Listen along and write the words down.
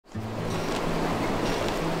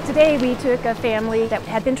Today we took a family that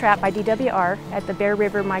had been trapped by DWR at the Bear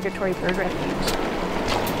River Migratory Bird Refuge.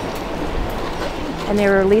 And they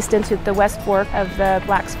were released into the West Fork of the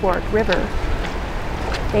Black's Fork River.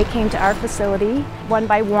 They came to our facility one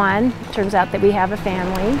by one. Turns out that we have a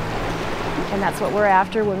family, and that's what we're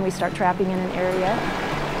after when we start trapping in an area.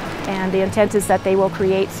 And the intent is that they will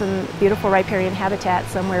create some beautiful riparian habitat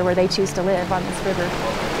somewhere where they choose to live on this river.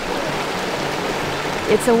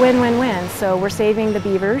 It's a win-win-win, so we're saving the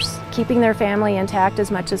beavers, keeping their family intact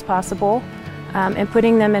as much as possible, and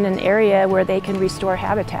putting them in an area where they can restore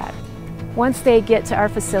habitat. Once they get to our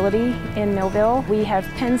facility in Millville, we have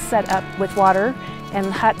pens set up with water and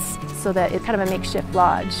huts so that it's kind of a makeshift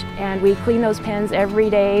lodge. And we clean those pens every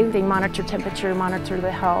day. They monitor temperature, monitor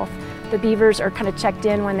the health. The beavers are kind of checked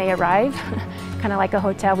in when they arrive. Kind of like a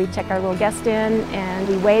hotel, we check our little guest in and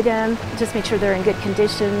we weigh them, just make sure they're in good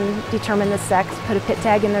condition, determine the sex, put a pit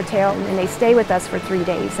tag in their tail, and they stay with us for 3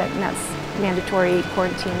 days. And that's mandatory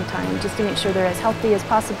quarantine time, just to make sure they're as healthy as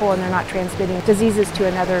possible and they're not transmitting diseases to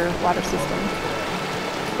another water system.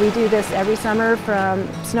 We do this every summer from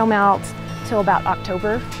snowmelt till about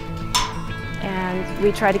October, and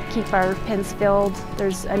we try to keep our pens filled.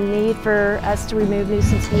 There's a need for us to remove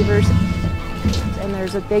nuisance beavers, and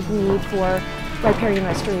there's a big need for riparian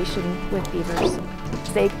restoration with beavers.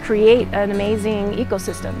 They create an amazing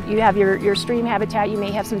ecosystem. You have your stream habitat, you may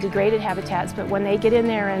have some degraded habitats, but when they get in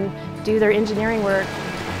there and do their engineering work,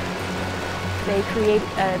 they create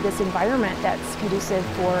this environment that's conducive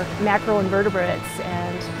for macroinvertebrates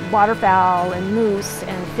and waterfowl and moose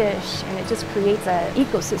and fish, and it just creates an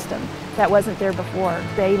ecosystem that wasn't there before.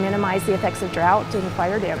 They minimize the effects of drought and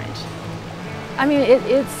fire damage. I mean,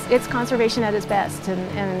 it's conservation at its best,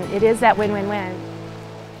 and it is that win-win-win.